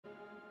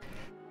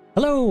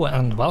Hello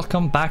and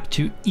welcome back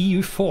to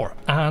EU4,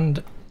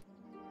 and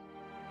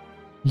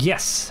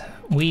yes,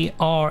 we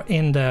are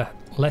in the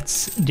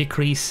let's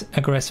decrease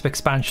aggressive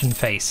expansion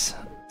phase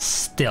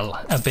still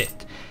a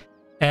bit.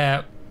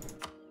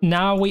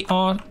 Now we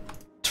are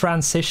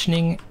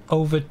transitioning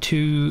over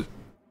to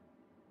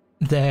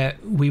the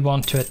we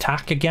want to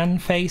attack again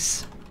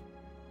phase.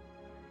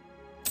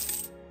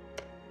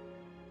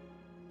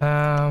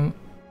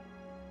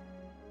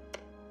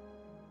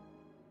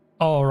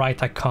 All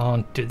right, I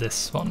can't do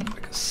this one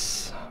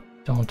because I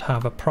don't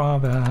have a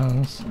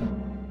province,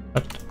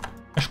 but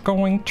it's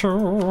going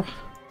to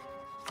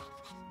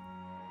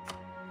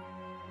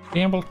be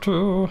able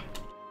to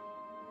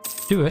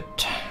do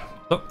it.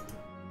 So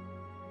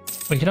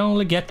we can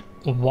only get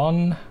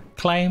one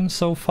claim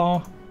so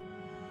far,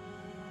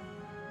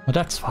 but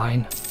that's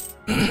fine.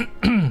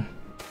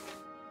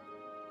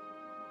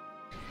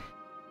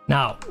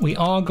 Now we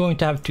are going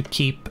to have to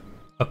keep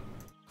a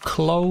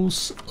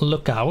close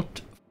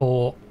lookout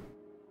for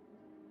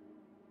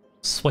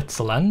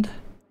Switzerland,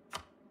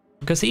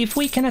 because if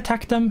we can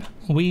attack them,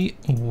 we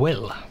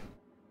will.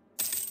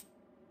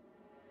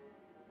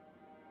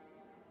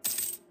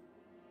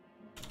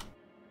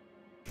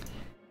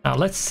 Now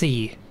let's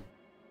see.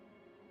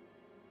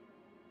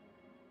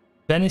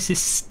 Venice is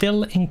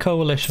still in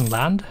coalition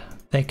land.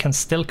 They can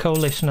still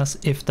coalition us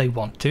if they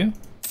want to.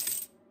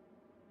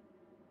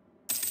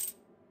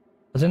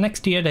 But the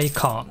next year they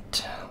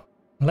can't.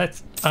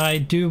 I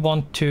do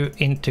want to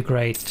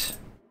integrate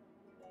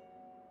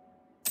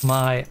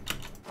my...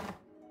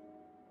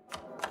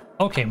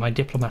 Okay, my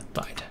diplomat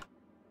died.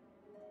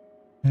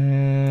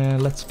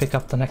 Let's pick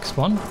up the next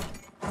one.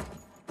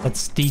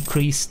 Let's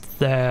decrease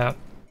the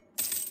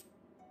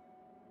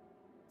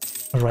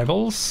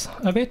rebels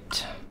a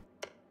bit.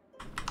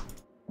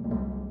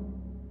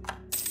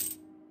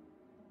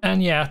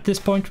 And yeah, at this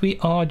point we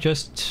are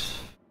just...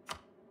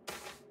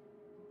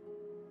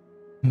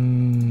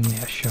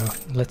 yeah, sure.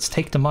 Let's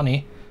take the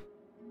money.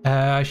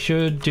 I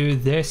should do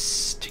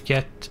this to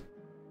get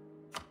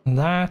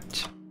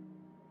that.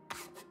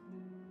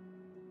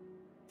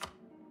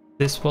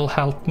 This will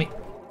help me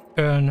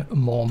earn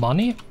more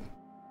money.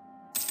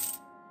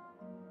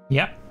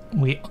 Yeah,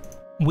 we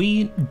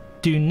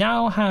do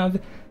now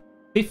have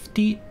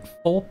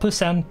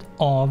 54%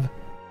 of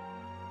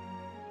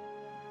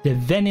the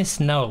Venice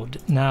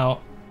node.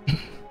 Now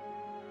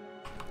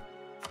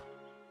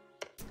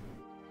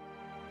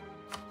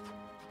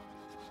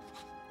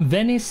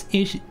Venice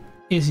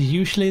is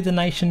usually the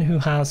nation who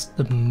has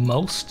the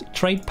most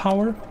trade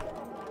power.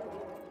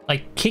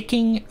 Like,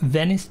 kicking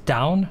Venice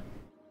down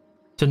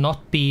to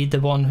not be the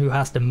one who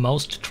has the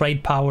most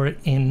trade power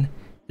in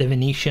the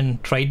Venetian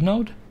trade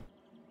node.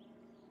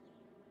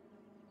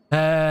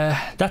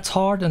 That's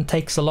hard and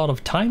takes a lot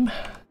of time,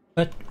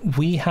 but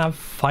we have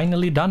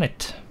finally done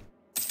it.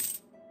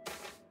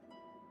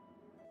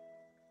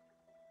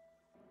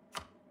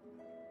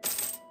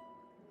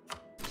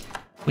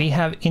 We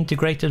have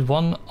integrated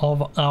one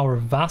of our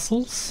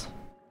vassals.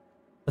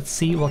 Let's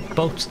see, what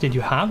boats did you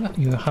have?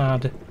 You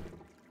had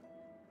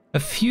a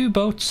few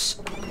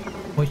boats,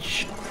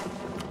 which...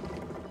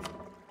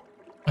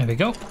 There we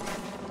go.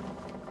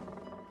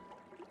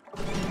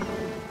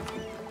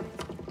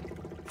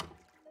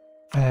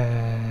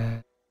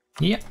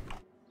 Yeah.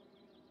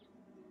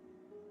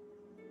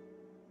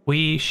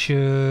 We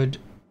should...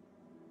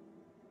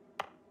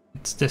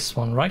 It's this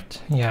one,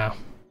 right? Yeah.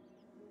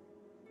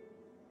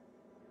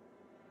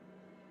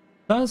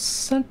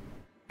 Doesn't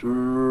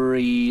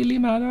really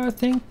matter, I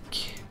think.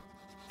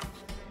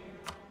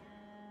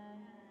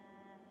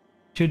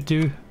 Should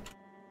do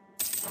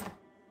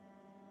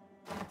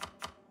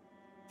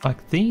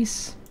like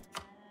these.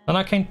 Then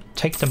I can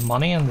take the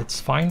money and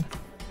it's fine.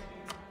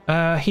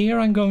 Here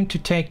I'm going to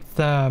take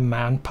the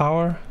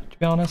manpower, to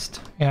be honest.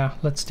 Yeah,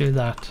 let's do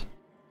that.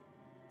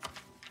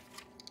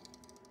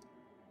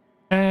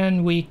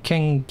 And we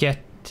can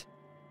get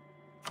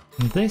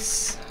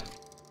this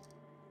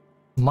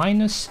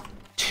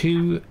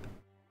 -2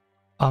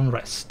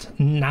 unrest,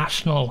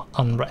 national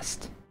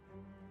unrest.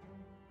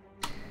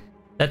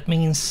 That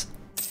means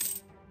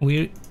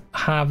we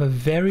have a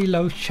very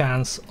low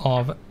chance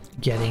of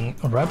getting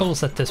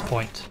rebels at this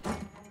point.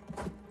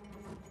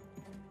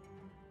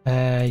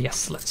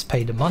 Yes, let's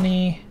pay the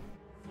money.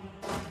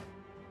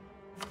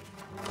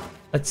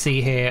 Let's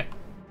see here.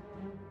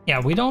 Yeah,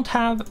 we do not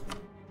have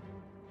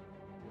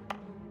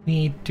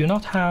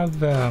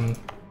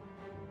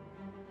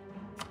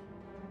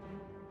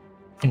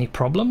any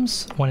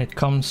problems when it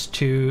comes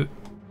to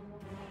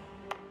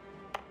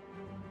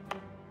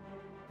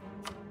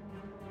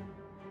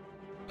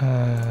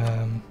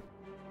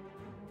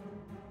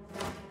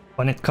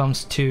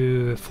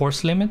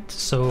force limit,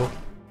 so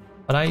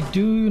but I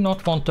do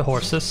not want the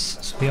horses,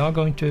 so we are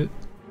going to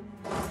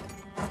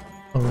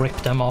rip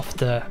them off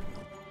the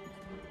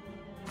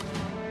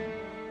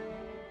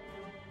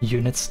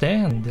units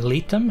there and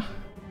delete them.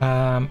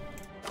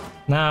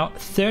 Now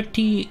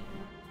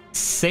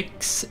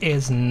 36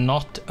 is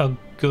not a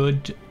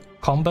good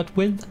combat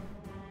with.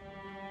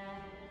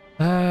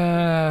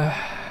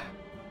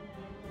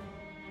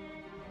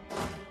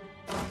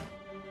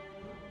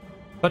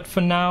 But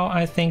for now,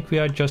 I think we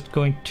are just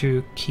going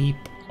to keep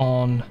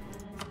on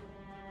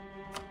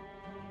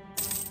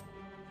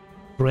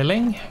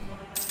drilling.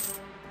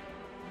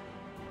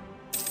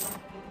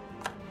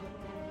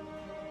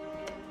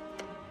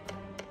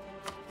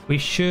 We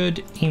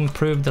should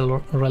improve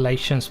the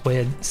relations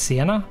with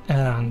Siena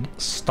and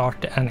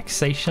start the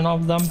annexation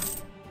of them.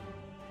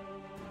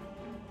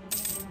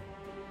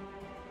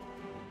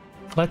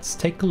 Let's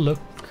take a look.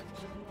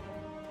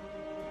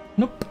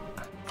 Nope.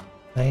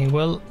 They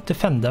will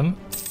defend them.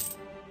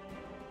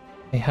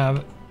 They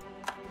have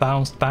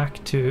bounced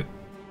back to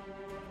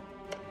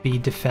be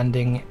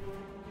defending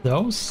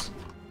those.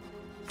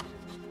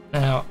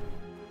 Now,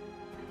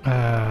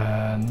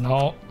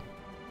 no.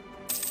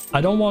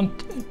 I don't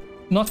want,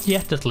 not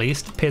yet at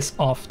least, piss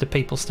off the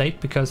Papal State,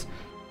 because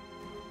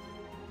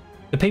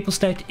the Papal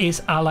State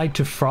is allied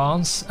to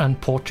France and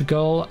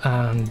Portugal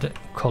and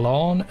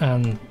Cologne,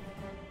 and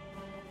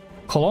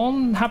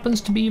Cologne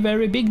happens to be a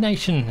very big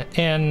nation,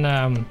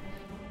 and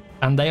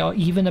they are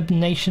even a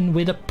nation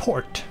with a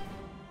port.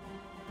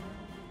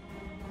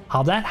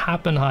 How that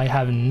happened, I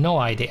have no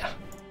idea.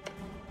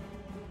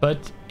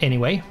 But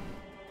anyway.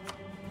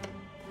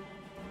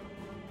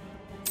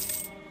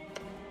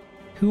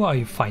 Who are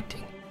you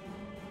fighting?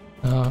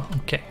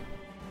 Okay.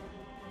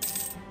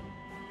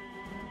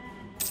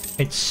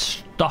 It's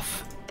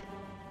stuff.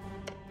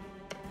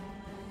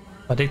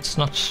 But it's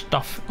not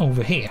stuff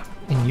over here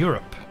in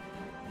Europe.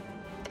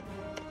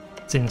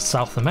 It's in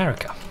South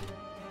America.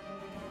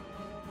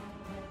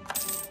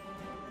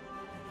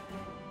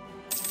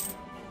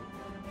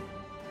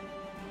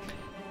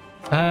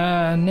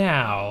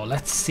 Now,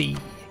 let's see.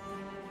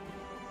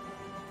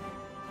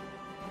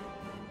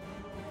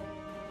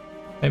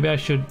 Maybe I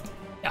should...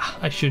 Yeah,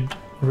 I should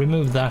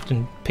remove that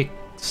and pick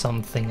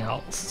something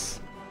else.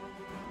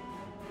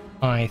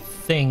 I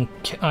think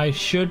I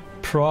should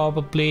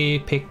probably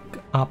pick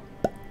up...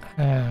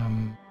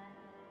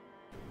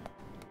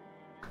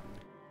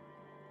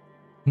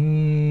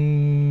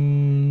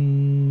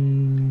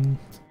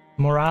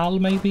 morale,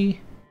 maybe?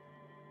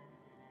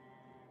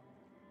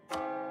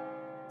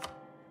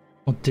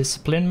 Or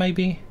discipline,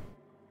 maybe?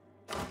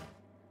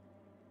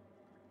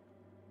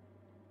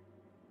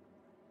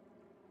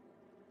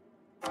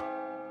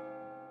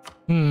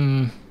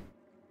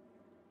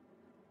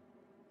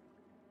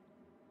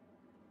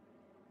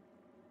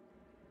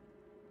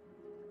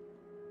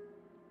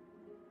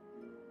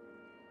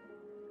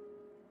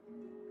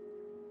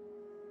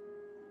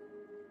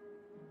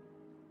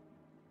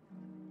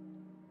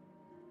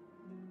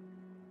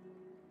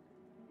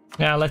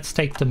 Yeah, let's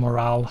take the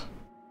morale.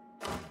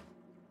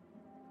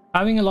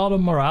 Having a lot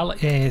of morale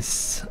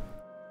is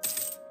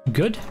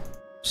good,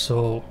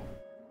 so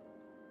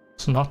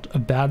it's not a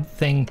bad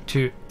thing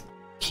to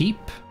keep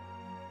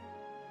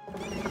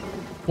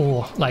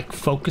or like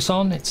focus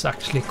on. It's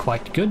actually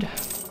quite good.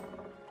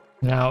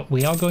 Now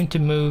we are going to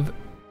move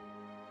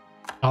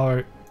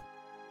our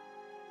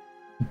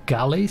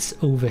galleys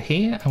over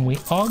here, and we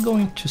are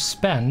going to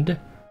spend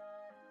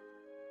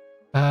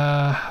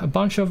a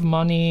bunch of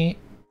money.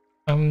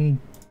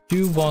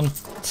 Do want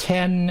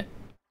 10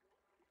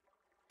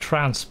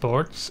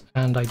 transports,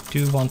 and I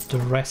do want the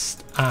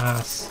rest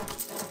as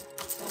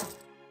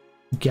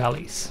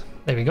galleys.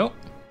 There we go.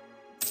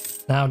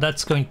 Now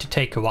that's going to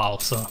take a while,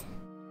 so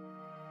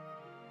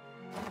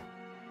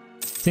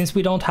since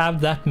we don't have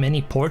that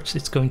many ports,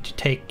 it's going to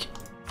take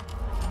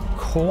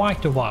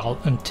quite a while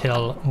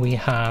until we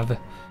have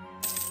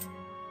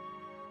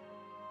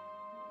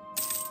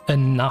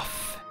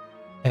enough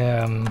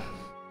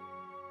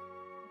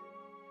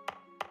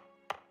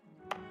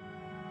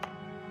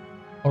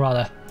or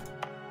rather,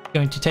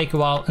 going to take a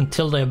while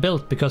until they're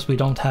built, because we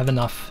don't have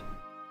enough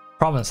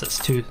provinces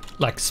to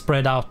like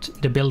spread out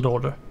the build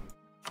order.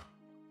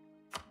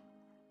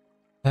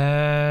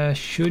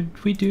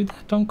 Should we do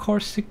that on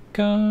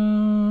Corsica?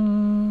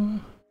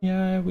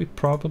 Yeah, we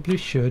probably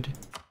should.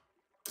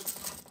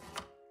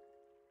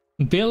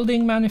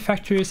 Building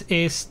manufacturers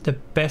is the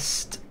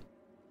best,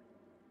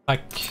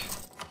 like,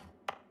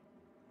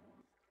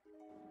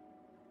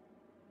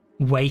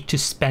 way to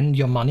spend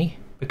your money,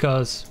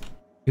 because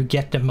you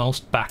get the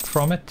most back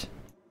from it.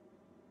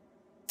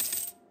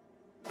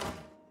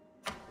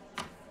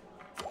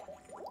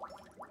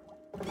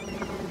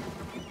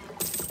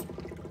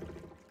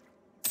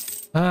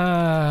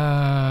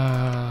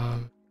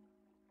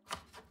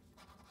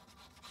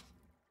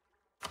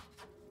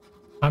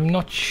 I'm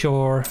not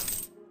sure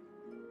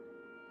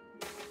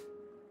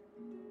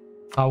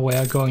how we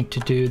are going to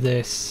do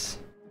this.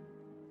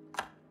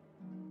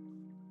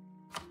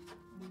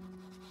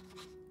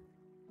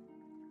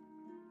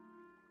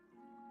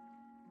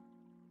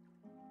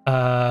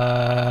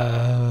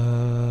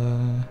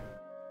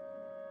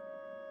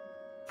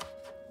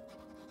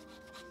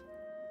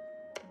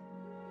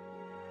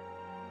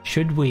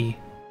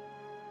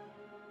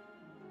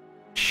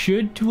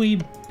 Should we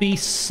be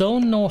so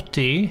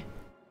naughty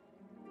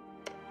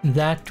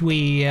that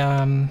we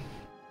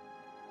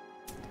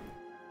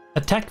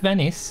attack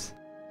Venice,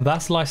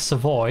 vassalize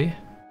Savoy,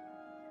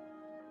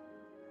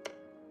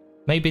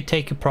 maybe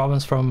take a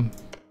province from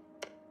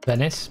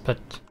Venice, but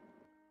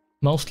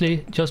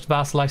mostly just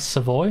vassalize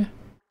Savoy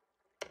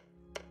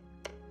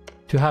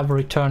to have a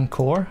return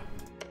core.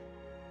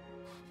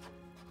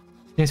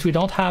 Since we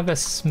don't have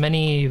as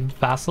many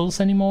vassals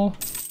anymore.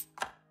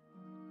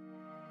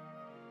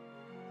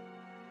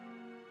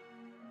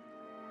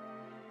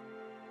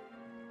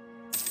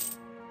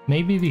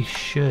 Maybe we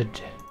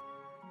should.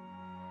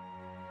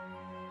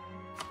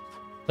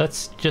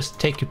 Let's just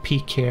take a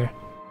peek here.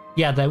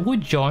 Yeah, they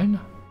would join.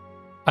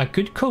 I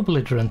could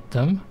co-belligerent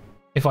them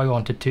if I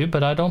wanted to,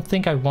 but I don't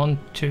think I want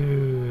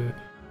to.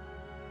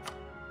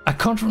 I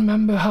can't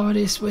remember how it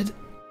is with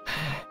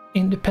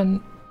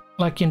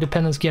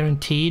independence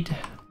guaranteed.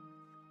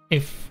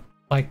 If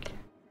I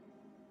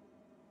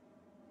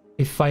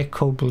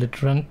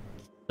co-belligerent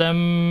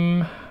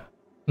them,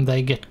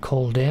 they get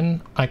called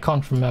in. I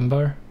can't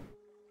remember.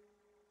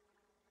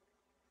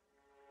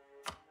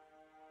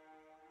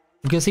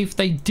 Because if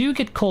they do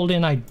get called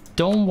in, I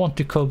don't want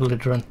to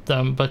co-belligerent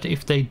them, but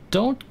if they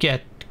don't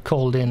get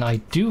called in, I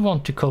do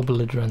want to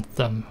co-belligerent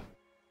them.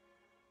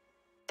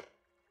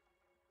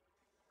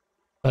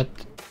 But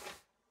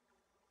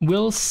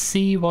we'll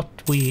see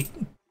what we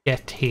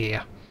get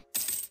here.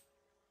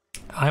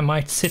 I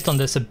might sit on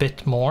this a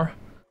bit more.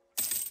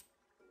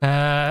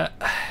 It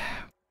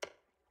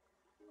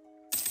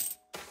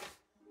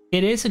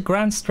is a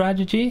grand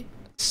strategy,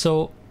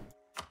 so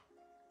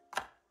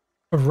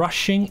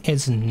rushing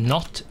is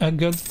not a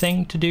good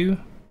thing to do.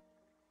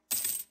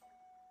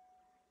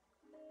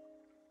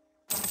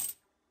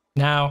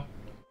 Now,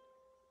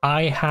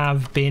 I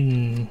have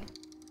been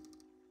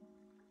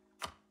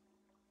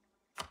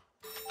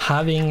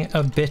having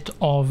a bit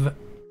of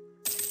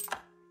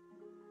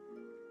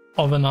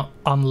an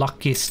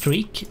unlucky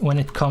streak when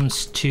it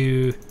comes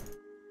to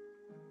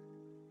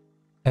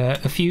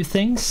a few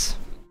things.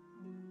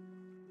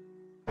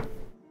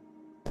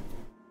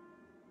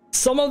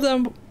 Some of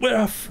them where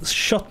I've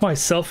shot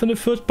myself in the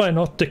foot by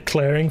not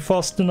declaring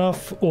fast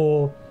enough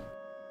or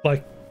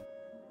like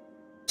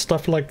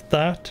stuff like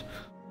that.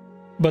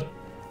 But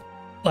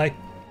like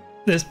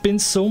there's been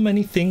so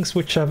many things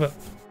which have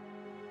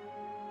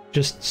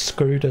just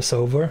screwed us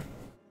over,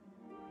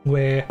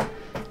 where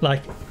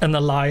like an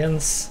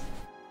alliance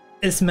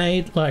is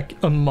made like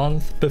a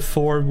month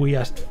before we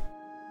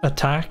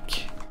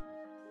attack,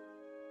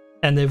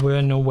 and there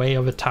were no way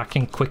of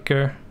attacking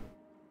quicker,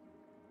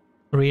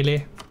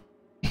 really.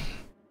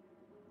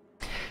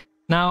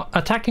 Now,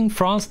 attacking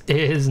France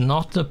is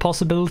not a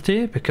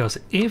possibility, because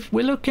if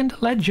we look in the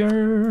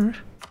ledger,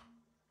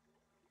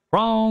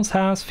 France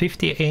has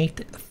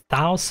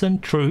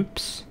 58,000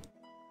 troops,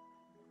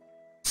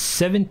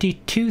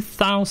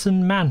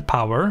 72,000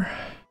 manpower,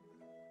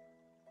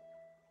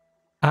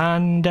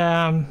 and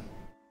on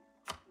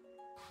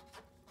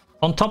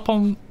top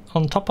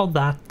of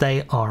that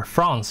they are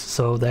France,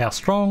 so they are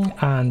strong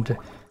and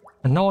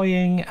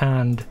annoying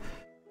and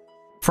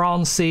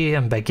Francie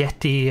and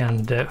Baguetti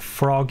and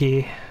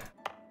Froggy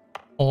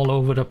all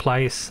over the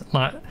place.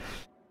 Like,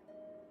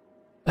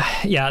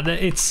 yeah,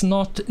 it's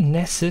not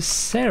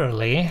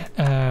necessarily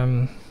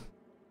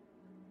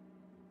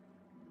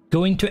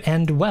going to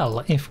end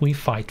well if we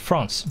fight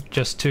France,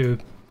 just to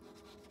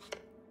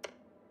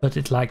put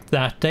it like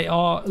that. They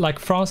are, like,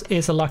 France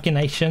is a lucky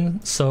nation,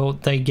 so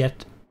they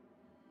get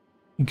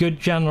good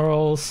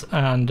generals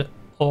and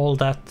all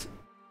that,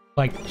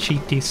 like,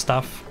 cheaty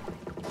stuff.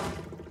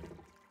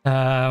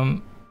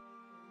 And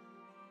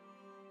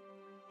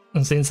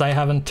since I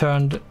haven't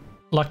turned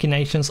lucky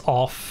nations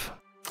off,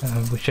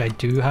 which I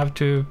do have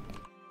to,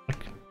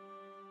 like,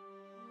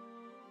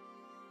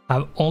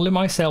 have only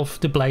myself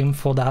to blame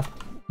for that,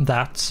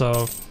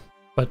 so,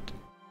 but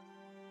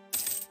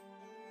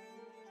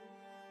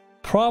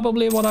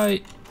probably what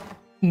I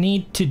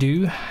need to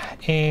do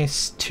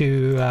is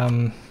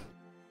to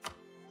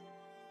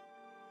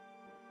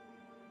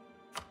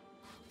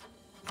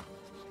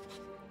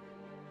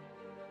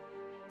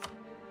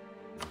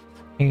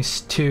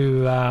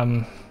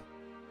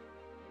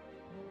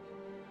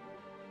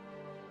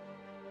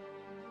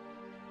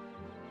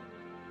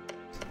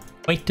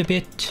wait a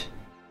bit,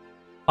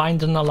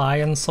 find an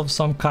alliance of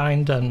some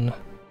kind and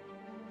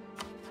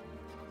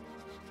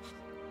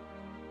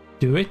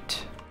do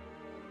it.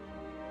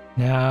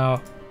 Now,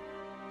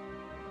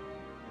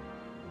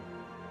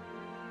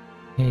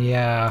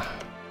 yeah.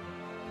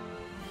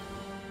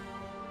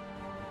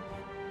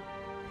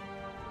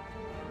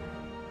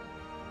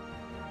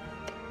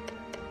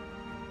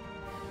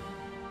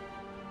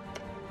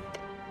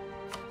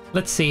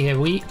 Let's see here,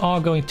 we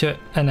are going to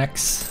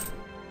annex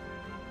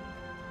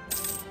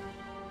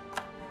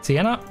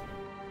Siena.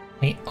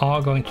 We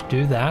are going to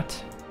do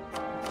that.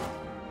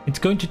 It's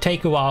going to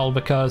take a while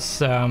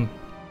because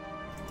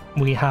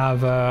we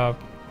have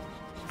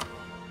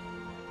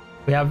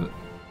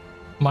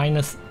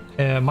minus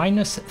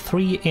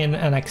 3 in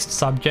annexed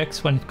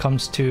subjects when it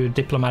comes to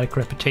diplomatic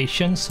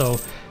reputation, so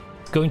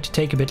it's going to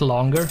take a bit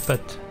longer,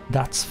 but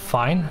that's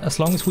fine. As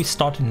long as we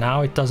start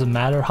now, it doesn't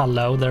matter how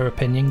low their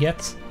opinion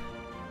gets.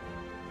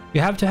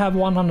 You have to have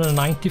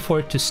 190 for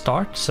it to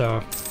start,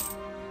 so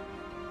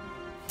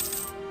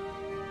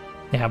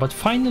Yeah, but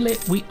finally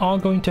we are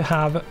going to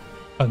have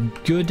a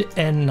good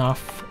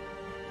enough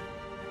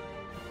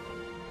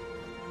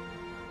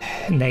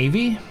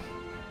navy.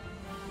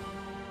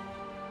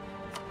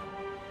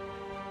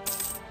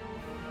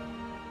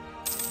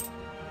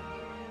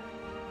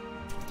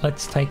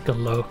 Let's take a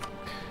look.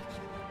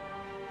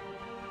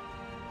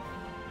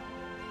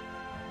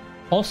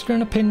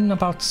 Austrian opinion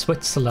about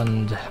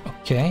Switzerland.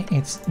 Okay,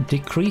 it's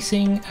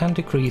decreasing and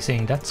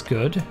decreasing. That's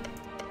good.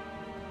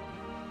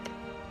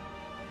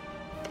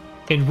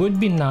 It would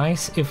be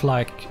nice if,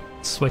 like,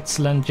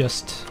 Switzerland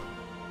just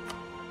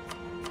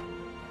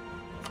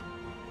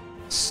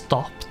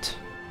stopped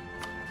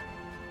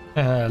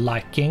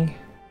liking.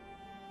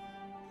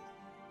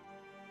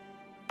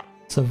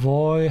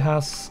 Savoy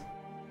has...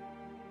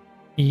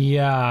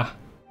 Yeah.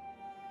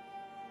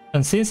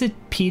 And since it's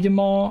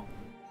Piedmont,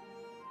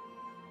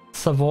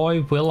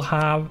 Savoy will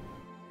have...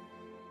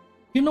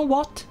 You know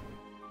what?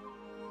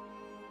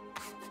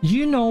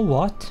 You know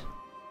what?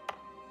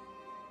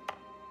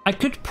 I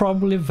could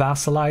probably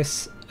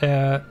vassalize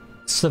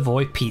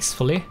Savoy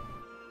peacefully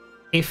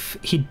if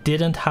he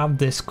didn't have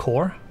this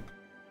core.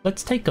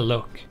 Let's take a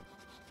look.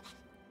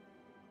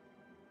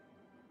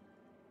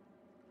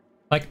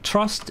 Like,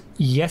 trust,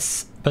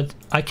 yes, but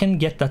I can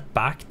get that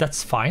back,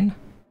 that's fine.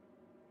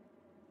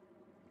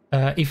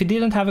 If he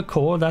didn't have a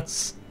core,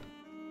 that's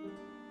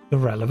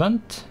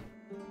irrelevant.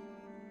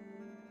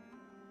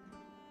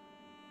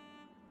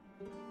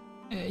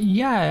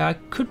 Yeah, I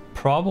could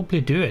probably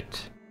do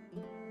it.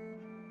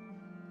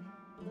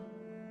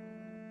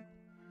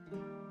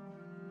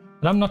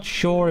 But I'm not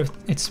sure if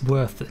it's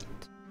worth it.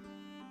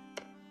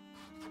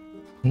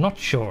 Not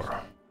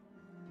sure.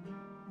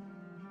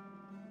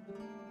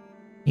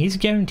 He's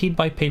guaranteed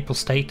by Papal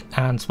State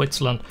and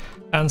Switzerland.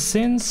 And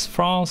since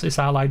France is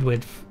allied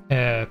with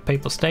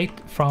Papal State,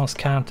 France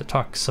can't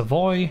attack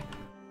Savoy.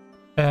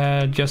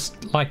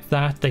 Just like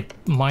that, they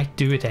might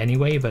do it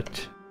anyway,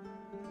 but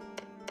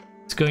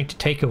it's going to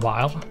take a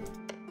while.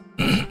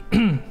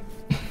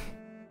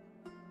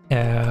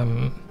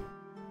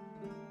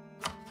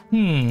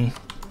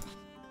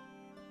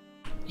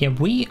 Yeah,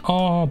 we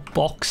are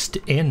boxed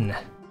in.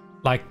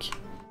 Like,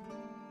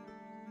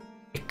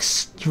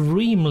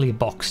 extremely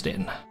boxed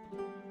in.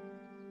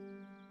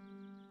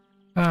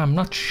 I'm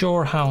not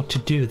sure how to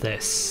do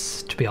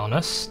this, to be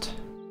honest.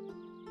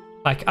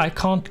 Like, I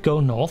can't go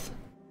north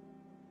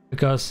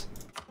because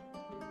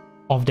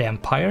of the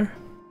Empire.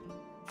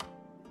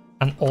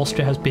 And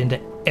Austria has been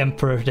the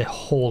Emperor the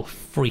whole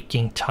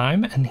freaking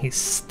time, and he's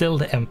still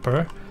the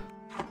Emperor.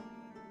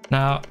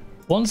 Now,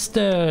 once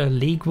the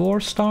League War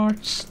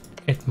starts,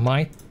 it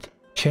might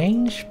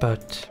change,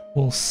 but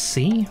we'll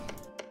see.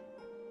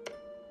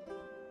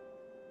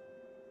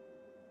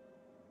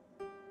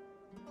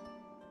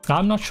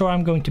 I'm not sure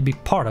I'm going to be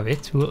part of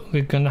it.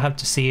 We're gonna have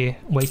to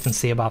wait and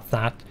see about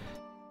that.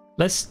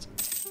 Let's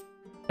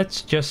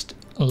just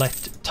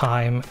let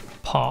time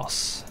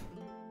pass.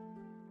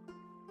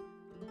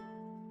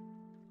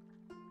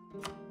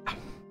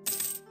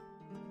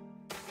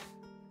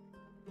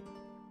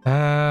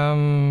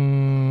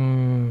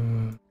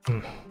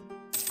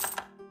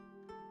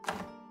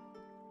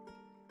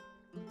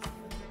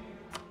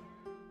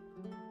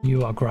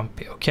 You are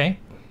grumpy, okay?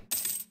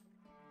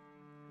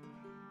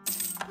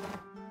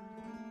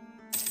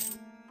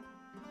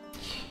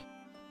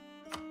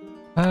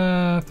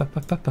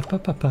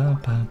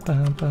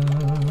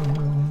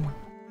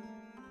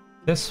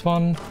 This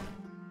one.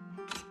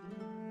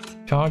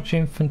 Charge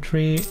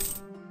infantry.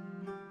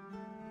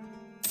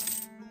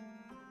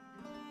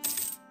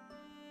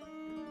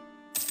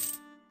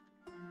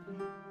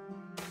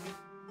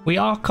 We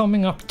are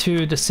coming up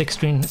to the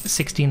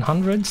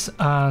 1600s,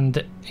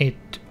 and it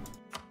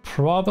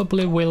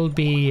probably will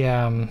be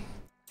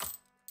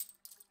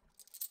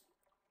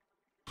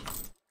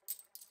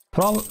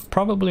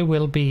probably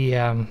will be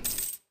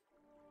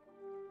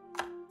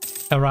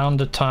around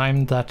the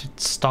time that it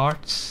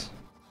starts.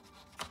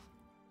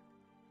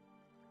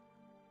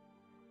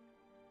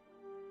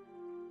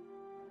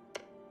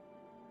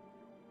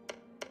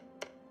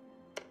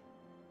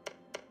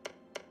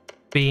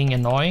 Being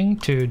annoying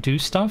to do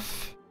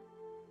stuff,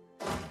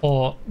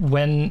 or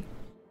when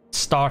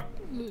stuff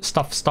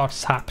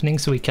starts happening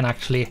so we can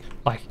actually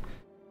like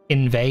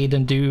invade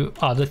and do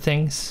other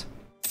things.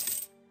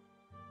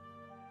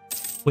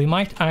 We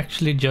might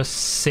actually just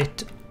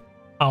sit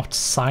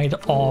outside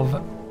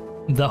of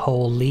the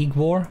whole League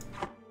War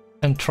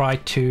and try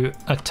to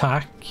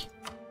attack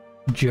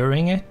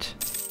during it.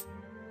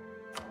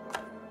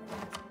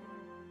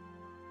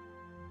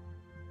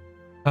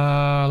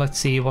 Let's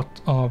see,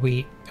 what are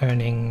we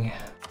earning?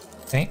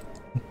 Okay,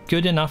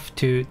 good enough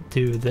to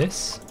do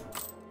this.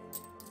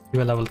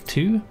 You're level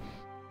 2.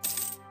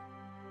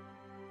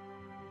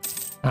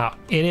 Now,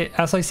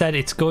 as I said,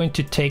 it's going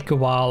to take a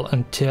while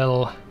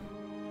until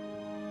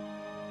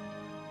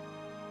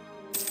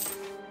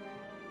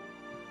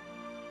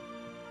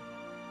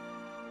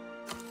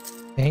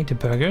okay, the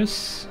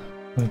burgers.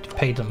 I'm going to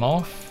pay them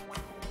off.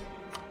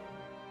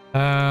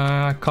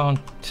 I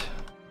can't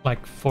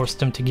like force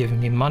them to give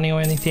me money or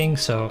anything,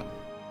 so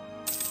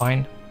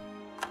fine.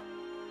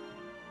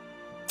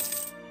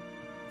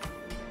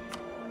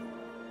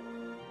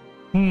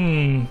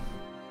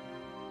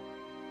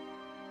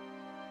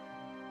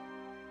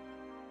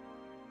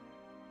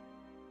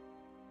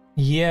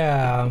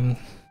 Yeah,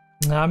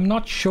 I'm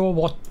not sure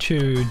what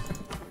to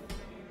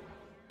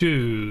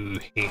do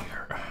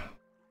here.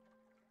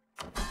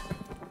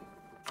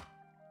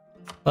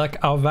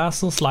 Like, our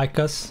vassals like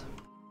us.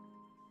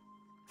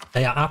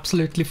 They are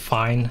absolutely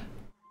fine.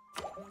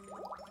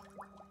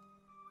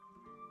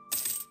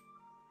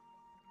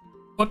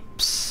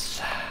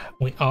 Oops.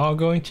 We are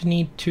going to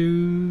need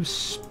to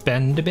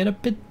spend a bit of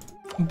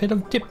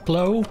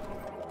Diplo.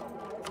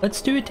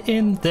 Let's do it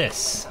in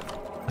this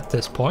at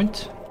this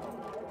point.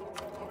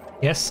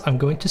 Yes, I'm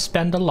going to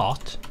spend a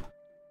lot,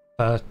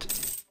 but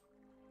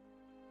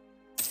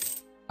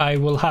I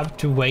will have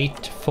to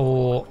wait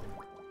for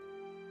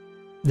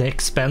the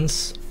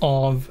expense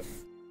of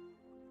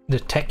the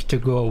tech to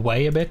go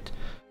away a bit.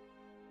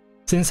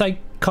 Since I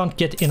can't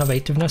get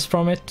innovativeness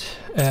from it,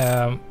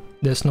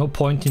 there's no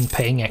point in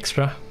paying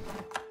extra.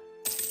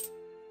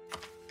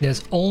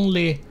 There's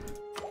only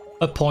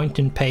a point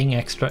in paying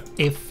extra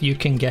if you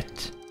can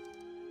get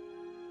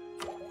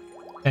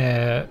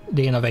the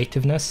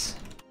innovativeness.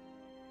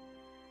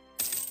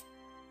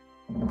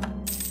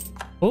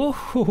 Oh,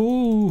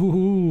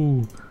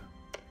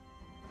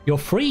 you're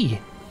free.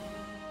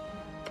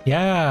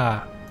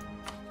 Yeah.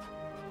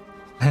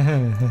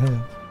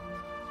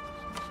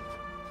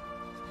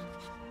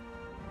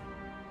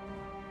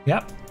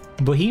 Yep,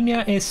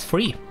 Bohemia is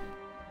free.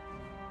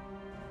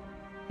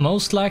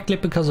 Most likely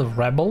because of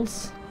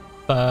rebels,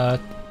 but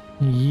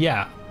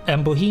yeah,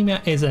 and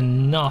Bohemia is a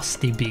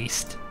nasty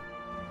beast.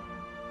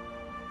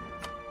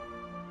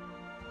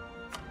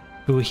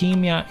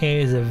 Bohemia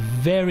is a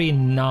very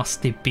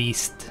nasty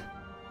beast.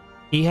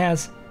 He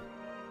has...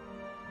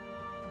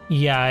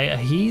 yeah,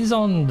 he's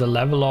on the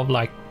level of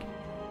like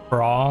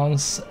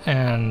France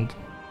and...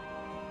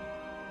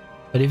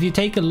 but if you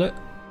take a look...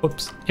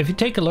 oops. If you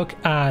take a look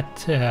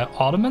at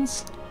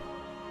Ottomans,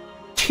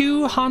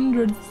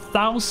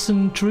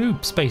 200,000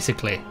 troops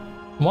basically.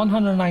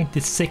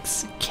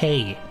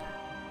 196k.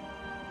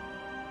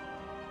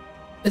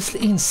 It's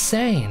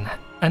insane.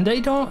 And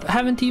they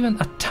haven't even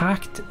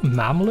attacked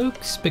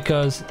Mamluks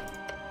because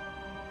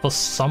for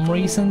some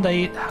reason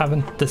they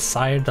haven't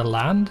desired the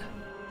land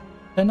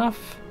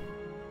enough.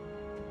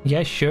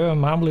 Yeah, sure,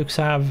 Mamluks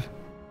have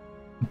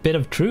a bit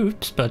of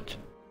troops, but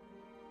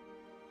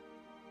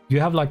you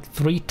have like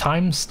 3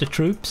 times the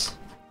troops.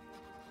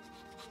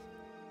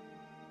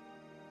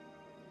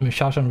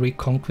 Charge and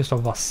reconquest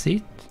of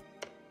Vasit.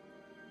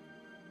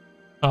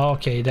 Oh,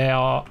 okay, they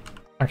are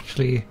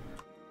actually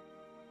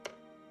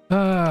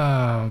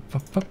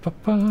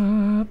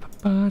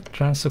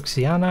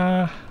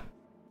Transoxiana.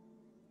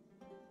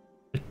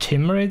 The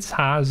Timurids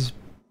has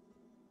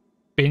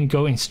been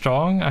going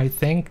strong. I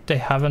think they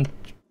haven't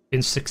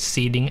been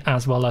succeeding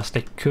as well as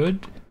they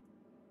could.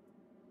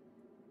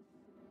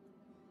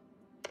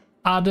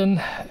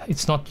 Aden,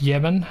 it's not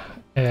Yemen.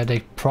 They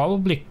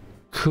probably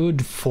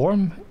could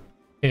form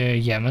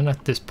Yemen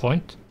at this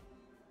point.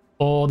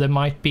 Or there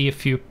might be a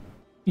few...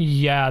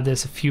 yeah,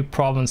 there's a few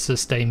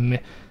provinces they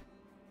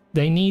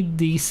need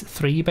these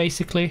 3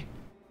 basically.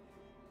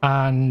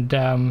 And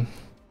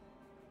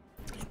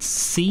it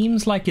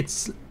seems like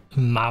it's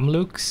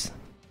Mamluks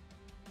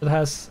that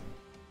has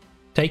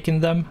taken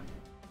them.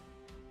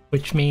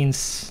 Which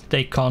means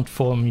they can't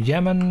form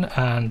Yemen,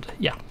 and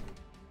yeah.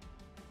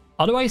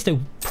 Otherwise they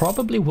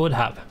probably would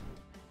have.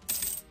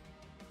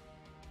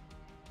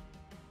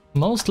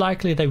 Most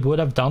likely they would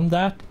have done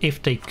that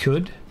if they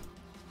could.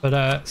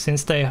 But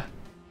since they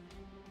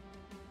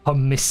are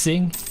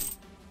missing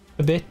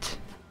a bit,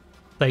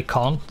 they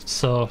can't,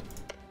 so...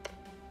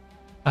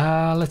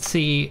 let's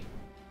see.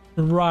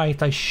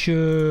 Right, I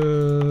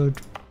should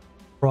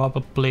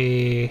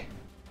probably...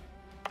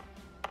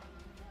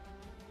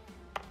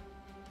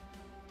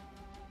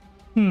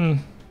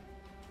 I'm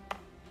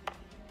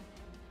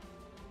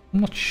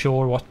not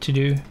sure what to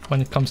do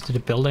when it comes to the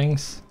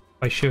buildings.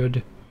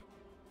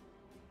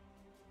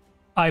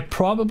 I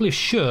probably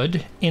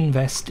should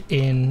invest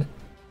in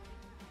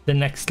the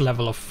next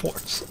level of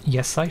forts.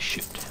 Yes, I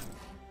should.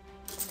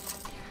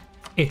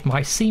 It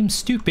might seem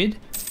stupid,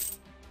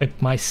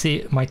 it might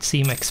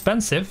seem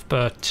expensive,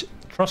 but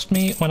trust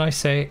me when I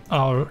say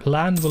our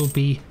land will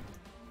be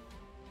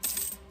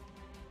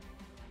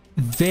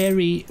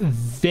very,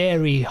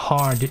 very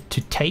hard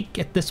to take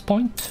at this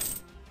point.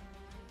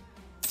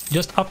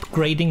 Just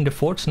upgrading the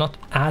forts, not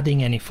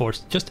adding any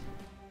forts, just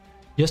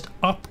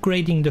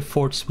upgrading the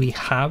forts we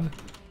have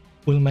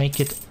will make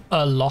it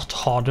a lot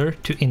harder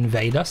to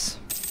invade us.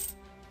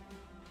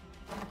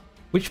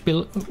 Which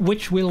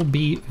will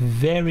be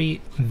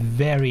very,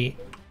 very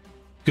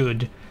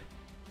good.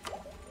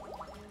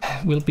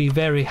 Will be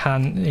very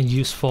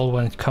useful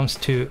when it comes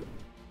to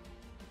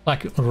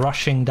like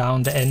rushing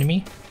down the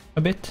enemy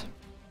a bit.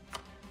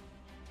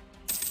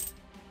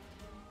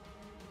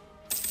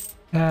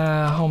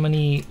 How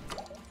many?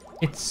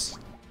 It's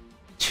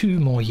 2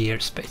 more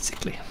years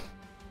basically.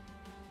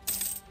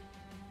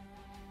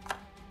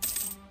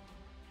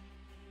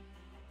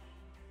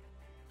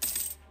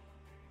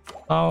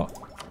 How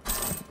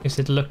is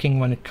it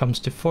looking when it comes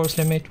to force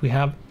limit? We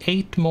have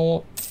 8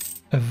 more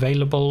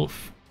available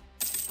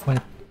when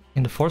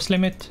in the force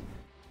limit.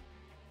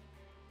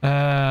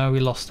 We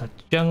lost that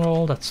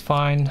general, that's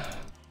fine.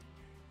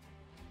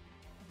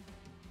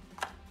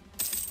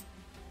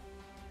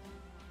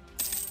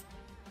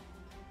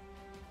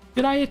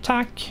 Did I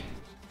attack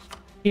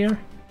here?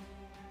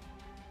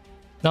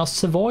 Now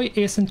Savoy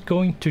isn't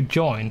going to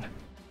join.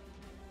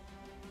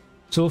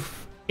 So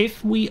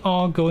if we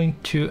are going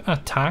to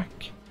attack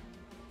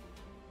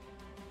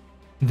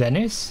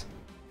Venice,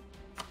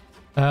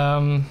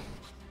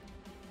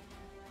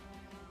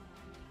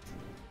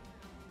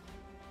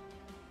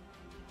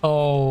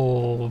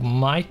 oh,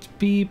 might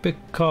be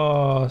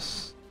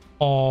because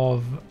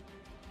of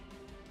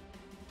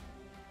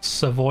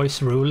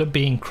Savoy's ruler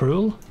being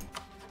cruel?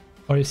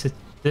 Or is it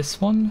this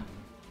one?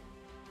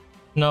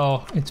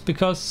 No, it's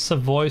because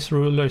Savoy's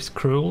ruler is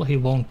cruel, he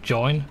won't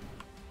join.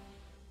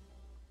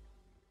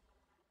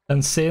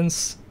 And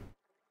since...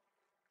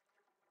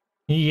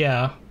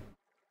 yeah.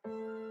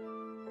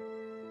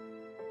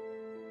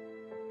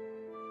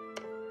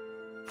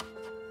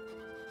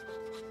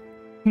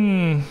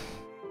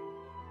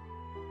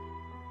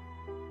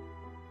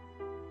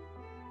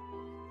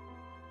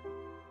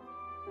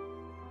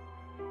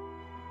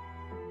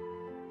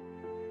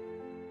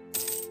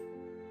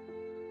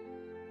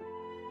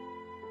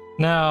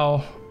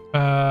 Now,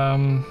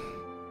 I'm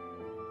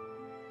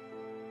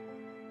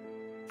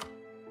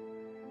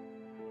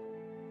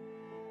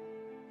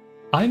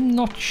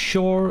not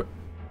sure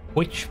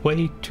which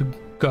way to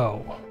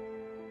go.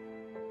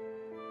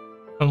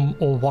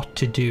 Or what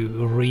to do,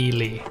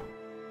 really.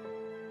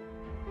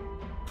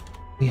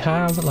 We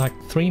have like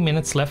 3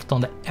 minutes left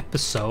on the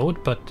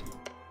episode, but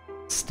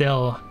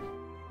still,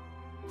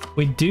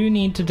 we do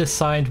need to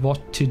decide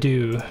what to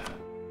do.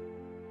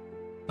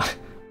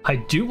 I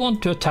do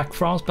want to attack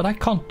France, but I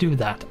can't do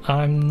that.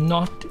 I'm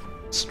not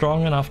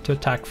strong enough to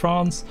attack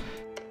France.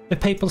 The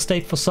Papal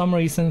State for some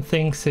reason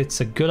thinks it's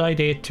a good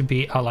idea to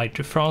be allied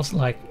to France.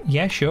 Like,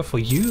 yeah, sure for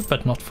you,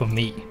 but not for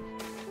me.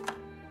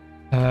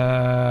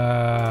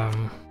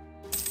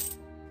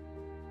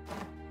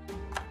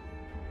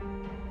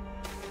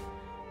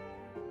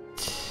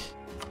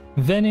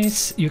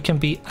 Venice, you can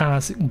be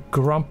as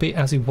grumpy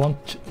as you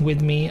want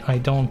with me. I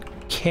don't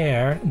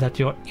care that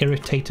you're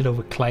irritated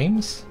over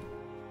claims.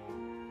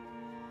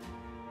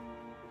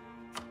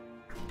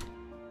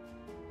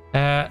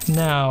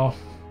 Now...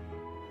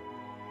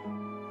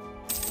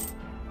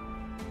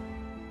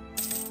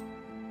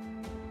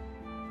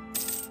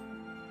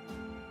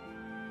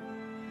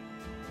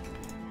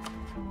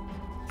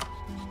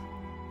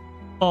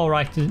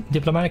 Alright, the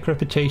diplomatic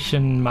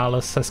reputation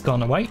malice has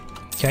gone away.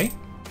 Okay.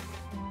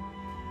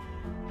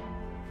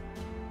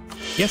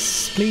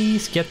 Yes,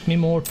 please get me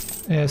more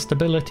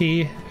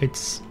stability.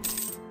 It's...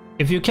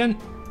 if you can...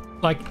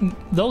 like,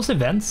 those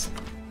events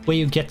where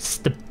you get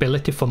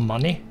stability for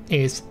money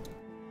is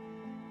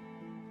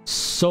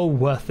so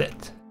worth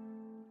it.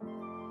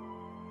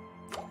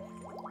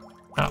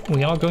 Now,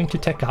 we are going to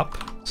tech up,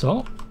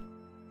 so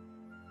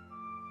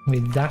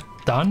with that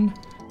done,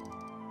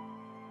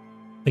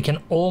 we can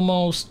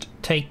almost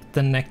take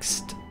the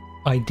next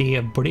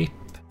idea brief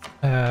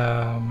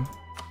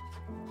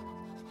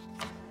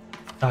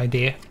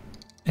idea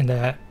in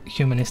the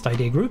humanist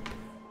idea group.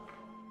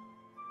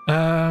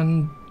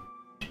 And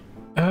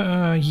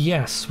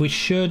yes, we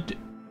should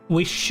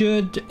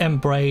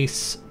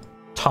embrace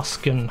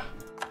Tuscan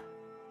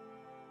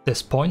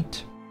this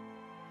point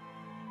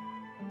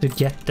to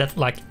get that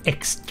like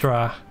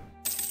extra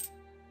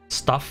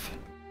stuff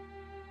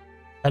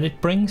that it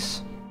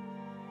brings.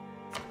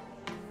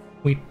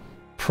 We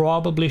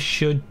probably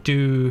should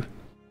do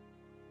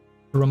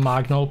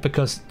Romagno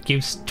because it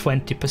gives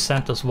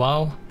 20% as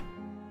well.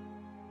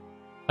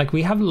 Like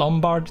we have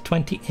Lombard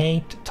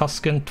 28,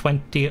 Tuscan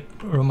 20,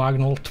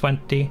 Romagno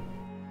 20.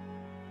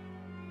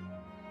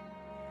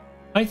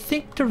 I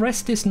think the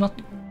rest is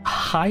not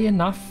high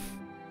enough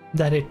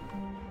that it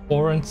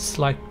warrants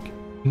like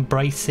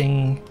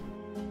embracing,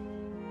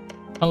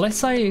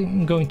 unless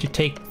I'm going to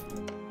take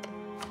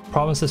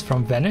provinces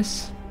from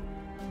Venice,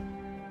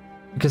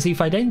 because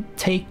if I then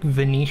take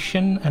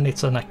Venetian and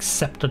it's an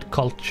accepted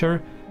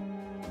culture,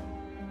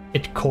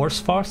 it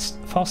cores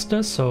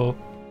faster, so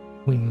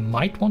we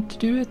might want to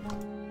do it.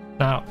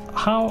 Now,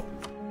 how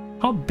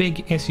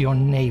big is your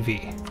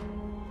navy?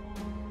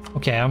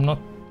 Okay, I'm not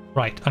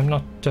right. I'm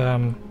not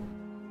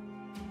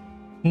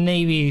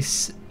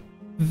navies.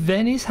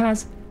 Venice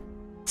has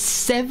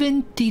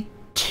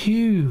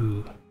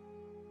 72.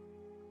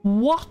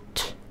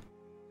 What?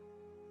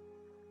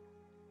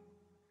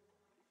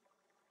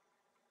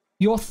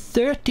 You're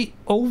 30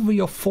 over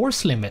your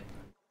force limit.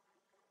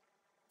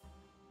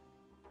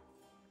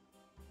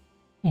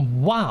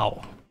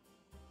 Wow.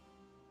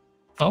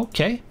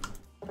 Okay.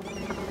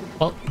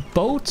 Well,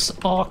 boats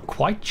are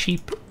quite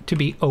cheap to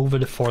be over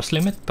the force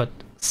limit, but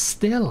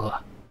still.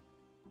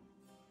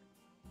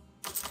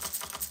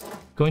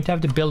 Going to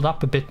have to build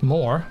up a bit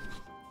more.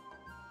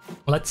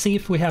 Let's see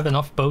if we have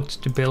enough boats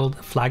to build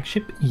a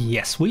flagship.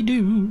 Yes, we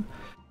do.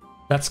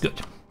 That's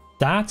good.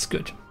 That's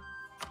good.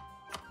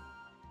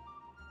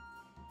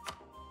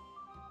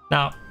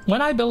 Now,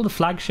 when I build a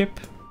flagship,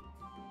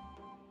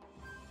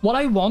 what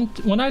I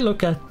want, when I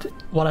look at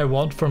what I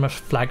want from a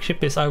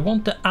flagship, is I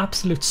want the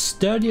absolute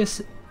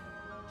sturdiest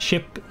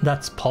ship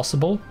that's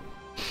possible,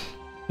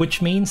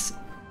 which means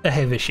a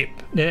heavy ship.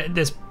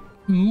 There's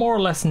more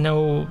or less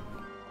no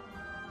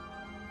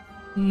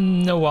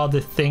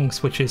other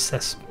things which is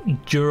as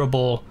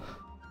durable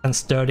and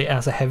sturdy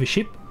as a heavy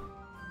ship,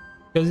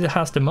 because it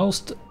has the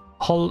most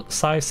hull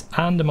size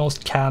and the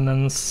most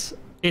cannons.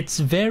 It's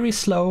very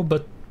slow,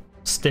 but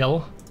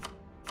still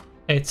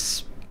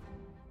it's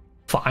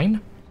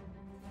fine.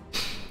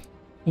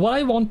 What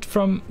I want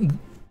from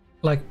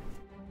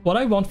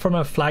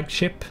a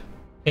flagship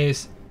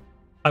is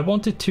I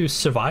want it to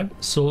survive,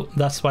 so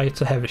that's why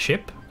it's a heavy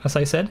ship, as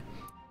I said.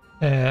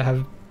 I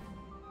have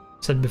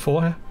said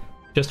before,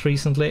 just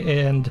recently,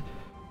 and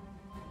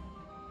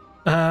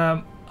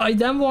I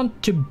then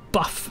want to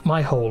buff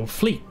my whole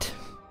fleet.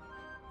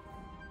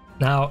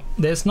 Now,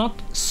 there's not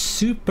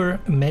super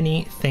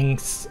many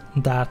things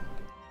that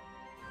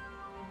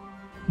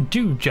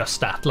do just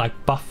that,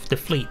 like buff the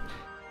fleet.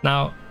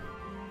 Now,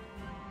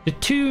 the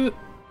two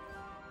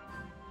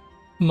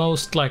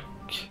most like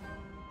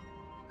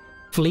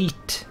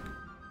fleet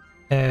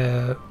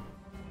buffing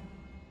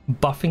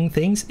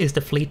things is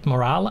the fleet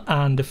morale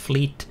and the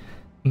fleet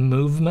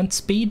movement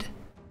speed.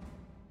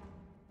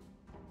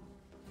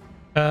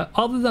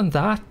 Other than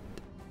that,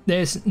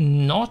 there's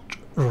not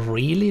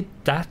really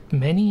that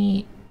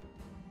many.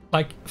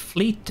 Like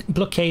fleet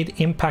blockade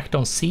impact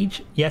on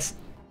siege, yes,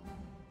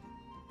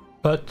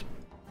 but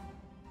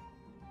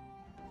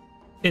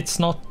it's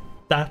not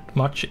that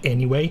much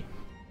anyway.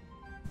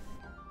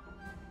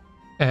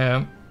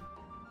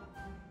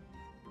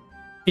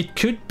 It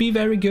could be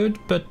very good,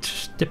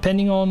 but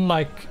depending on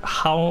like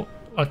how,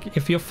 like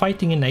if you're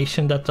fighting a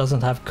nation that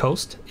doesn't have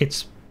coast,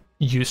 it's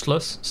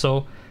useless.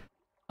 So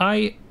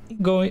I'm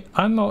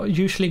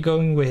usually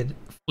going with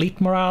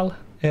fleet morale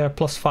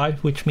 +5,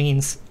 which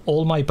means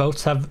all my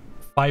boats have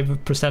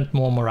 5%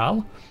 more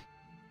morale,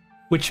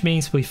 which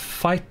means we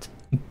fight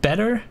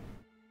better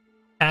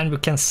and we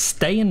can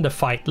stay in the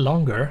fight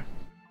longer.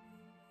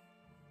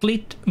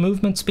 Fleet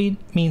movement speed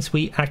means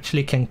we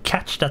actually can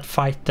catch that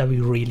fight that we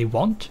really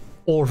want,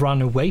 or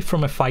run away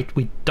from a fight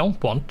we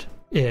don't want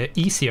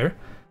easier.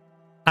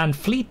 And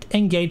fleet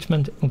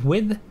engagement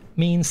with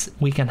means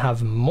we can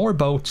have more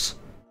boats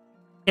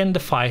in the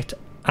fight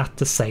at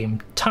the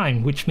same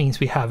time, which means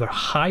we have a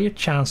higher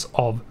chance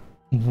of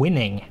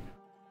winning.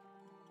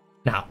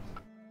 Now,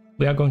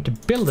 we are going to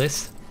build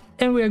this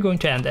and we are going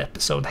to end the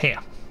episode here.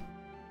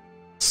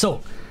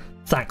 So,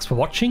 thanks for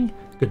watching,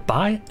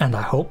 goodbye, and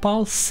I hope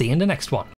I'll see you in the next one.